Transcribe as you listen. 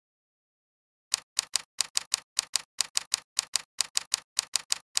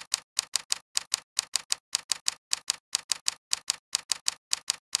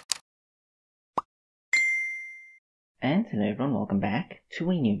And hello everyone, welcome back to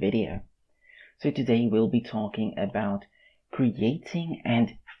a new video. So today we'll be talking about creating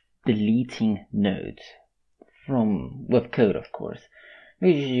and deleting nodes with code, of course.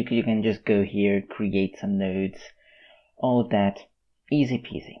 You can just go here, create some nodes, all of that, easy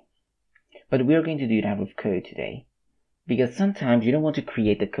peasy. But we're going to do that with code today, because sometimes you don't want to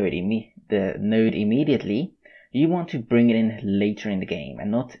create the node immediately. You want to bring it in later in the game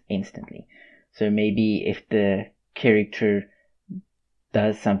and not instantly. So maybe if the character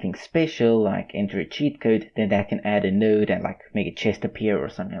does something special, like enter a cheat code, then that can add a node and like make a chest appear or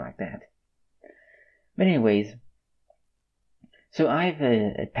something like that. But anyways, so I have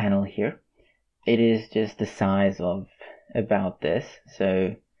a panel here. It is just the size of about this.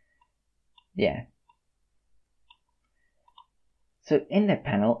 So yeah. So in that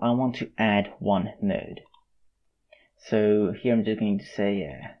panel, I want to add one node. So here I'm just going to say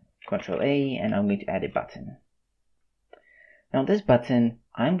Ctrl A, and I'm going to add a button. Now this button,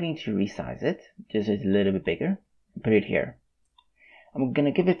 I'm going to resize it, just so it's a little bit bigger, and put it here. I'm going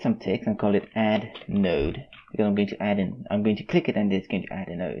to give it some text and call it add node, because I'm going to click it and it's going to add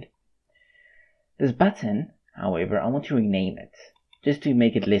a node. This button, however, I want to rename it, just to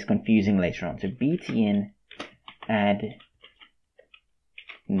make it less confusing later on. So btn add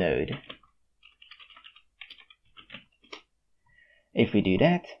node. If we do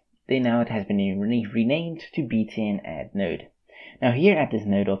that, then now it has been renamed to btn add node. Now here at this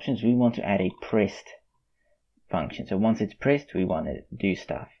node options, we want to add a pressed function. So once it's pressed, we want to do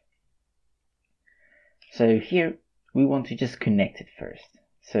stuff. So here we want to just connect it first.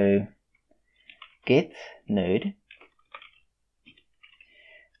 So get node,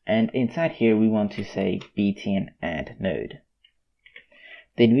 and inside here we want to say btn add node.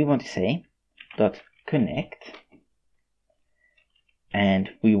 Then we want to say dot connect, and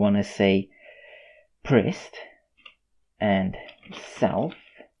we want to say pressed and self,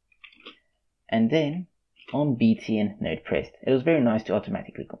 and then on btn node pressed. It was very nice to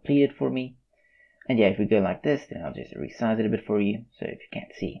automatically complete it for me. And yeah, if we go like this, then I'll just resize it a bit for you, so if you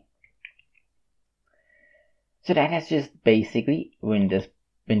can't see. So that has just basically, when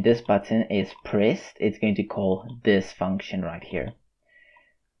this button is pressed, it's going to call this function right here.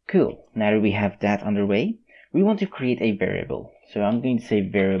 Cool. Now that we have that underway, we want to create a variable. So I'm going to say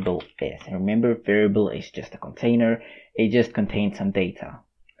variable s. And remember, variable is just a container. It just contains some data.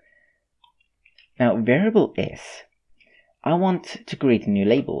 Now, variable s, I want to create a new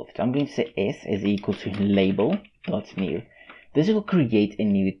label. So I'm going to say s is equal to label.new. This will create a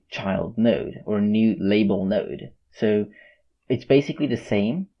new child node or a new label node. So it's basically the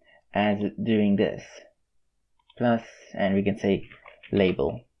same as doing this. Plus, and we can say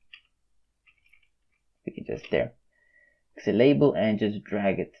label. We can just say label and just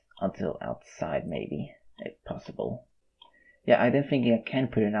drag it until outside, maybe, if possible. Yeah, I don't think I can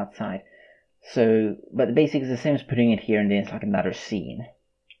put it outside. So, but the basic is the same as putting it here, and then it's like another scene.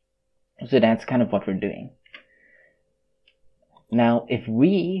 So that's kind of what we're doing. Now, if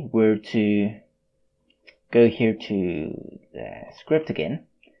we were to go here to the script again,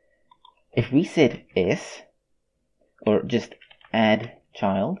 if we said s, or just add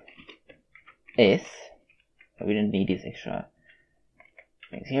child s, we don't need these extra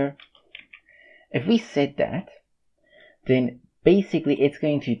things here. If we set that, then basically it's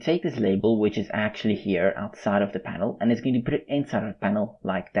going to take this label, which is actually here outside of the panel, and it's going to put it inside of the panel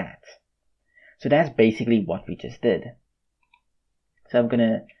like that. So that's basically what we just did. So I'm going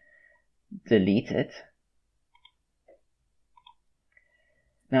to delete it.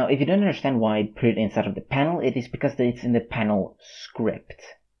 Now, if you don't understand why I put it inside of the panel, it is because it's in the panel script.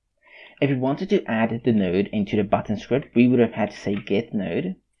 If we wanted to add the node into the button script, we would have had to say get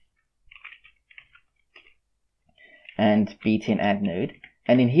node and btn add node,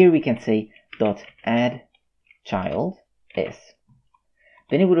 and in here we can say dot add child s.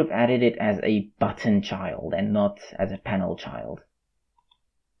 Then it would have added it as a button child and not as a panel child.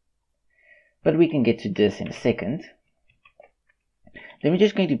 But we can get to this in a second. Then we're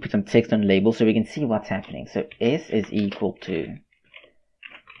just going to put some text on label so we can see what's happening. So s is equal to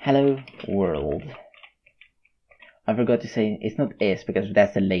hello world. I forgot to say it's not s because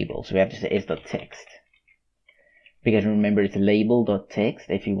that's the label, so we have to say s.text. Because remember, it's a label.text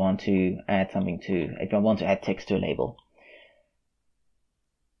if you want to add if I want to add text to a label.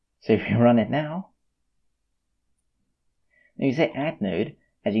 So if you run it now, and you say add node,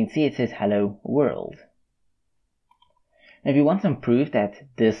 as you can see it says hello world. Now if you want some proof that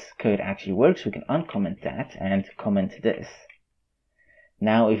this code actually works, we can uncomment that and comment this.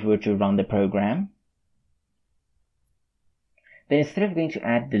 Now if we were to run the program, then instead of going to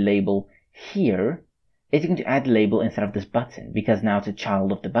add the label here, it's going to add the label instead of this button, because now it's a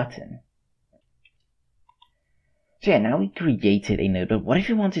child of the button. So yeah, now we created a node, but what if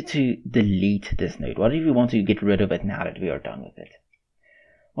we wanted to delete this node? What if we want to get rid of it now that we are done with it?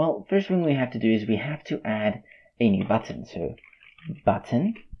 Well, first thing we have to do is we have to add a new button. So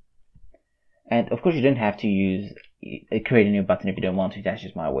button, and of course you don't have to create a new button if you don't want to. That's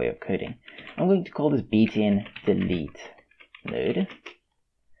just my way of coding. I'm going to call this btn delete node,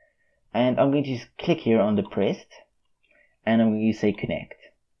 and I'm going to just click here on the pressed, and I'm going to say connect.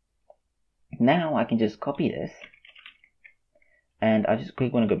 Now I can just copy this, and I just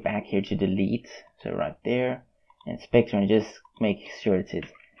quickly want to go back here to delete. So right there, inspector, and just make sure it says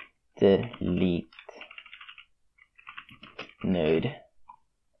delete node.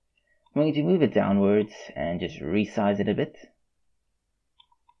 I'm going to move it downwards and just resize it a bit.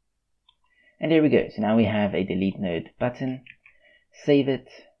 And there we go. So now we have a delete node button. Save it,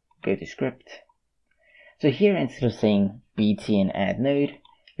 go to script. So here, instead of saying btn add node,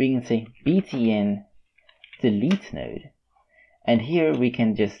 we can say btn delete node. And here we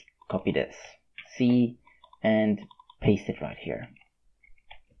can just copy this, C, and paste it right here.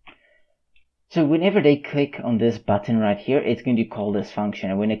 So whenever they click on this button right here, it's going to call this function.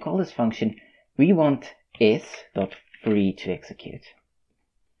 And when they call this function, we want s.free to execute.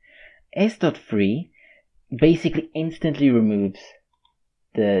 s.free basically instantly removes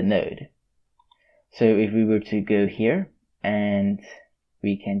the node. So if we were to go here, and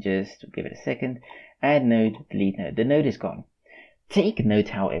we can just give it a second, add node, delete node, the node is gone. Take note,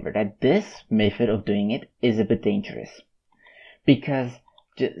 however, that this method of doing it is a bit dangerous, because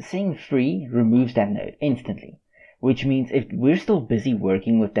just saying free removes that node instantly, which means if we're still busy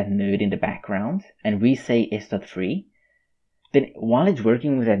working with that node in the background and we say s.free, then while it's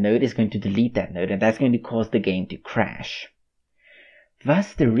working with that node, it's going to delete that node, and that's going to cause the game to crash.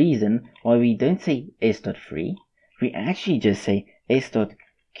 Thus the reason why we don't say s.free, we actually just say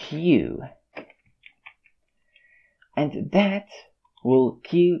s.queue, and that will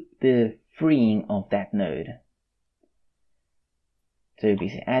queue the freeing of that node. So if we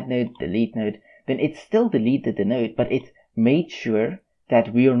say add node, delete node, then it still deleted the node, but it made sure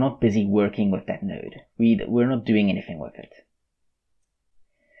that we are not busy working with that node. We're not doing anything with it.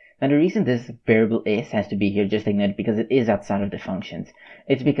 Now the reason this variable s has to be here, just like note, because it is outside of the functions.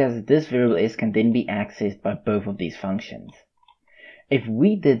 It's because this variable s can then be accessed by both of these functions. If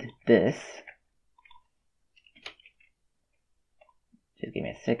we did this, just give me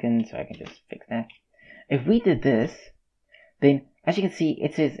a second so I can just fix that. If we did this, then as you can see,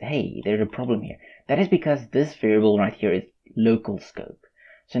 it says, hey, there's a problem here. That is because this variable right here is local scope.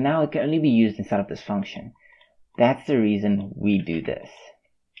 So now it can only be used inside of this function. That's the reason we do this,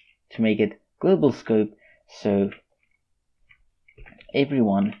 to make it global scope so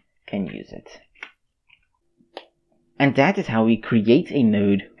everyone can use it. And that is how we create a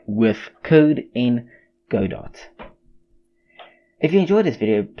node with code in Godot. If you enjoyed this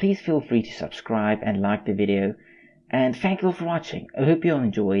video, please feel free to subscribe and like the video. And thank you all for watching. I hope you all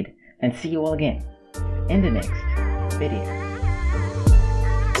enjoyed, and see you all again in the next video.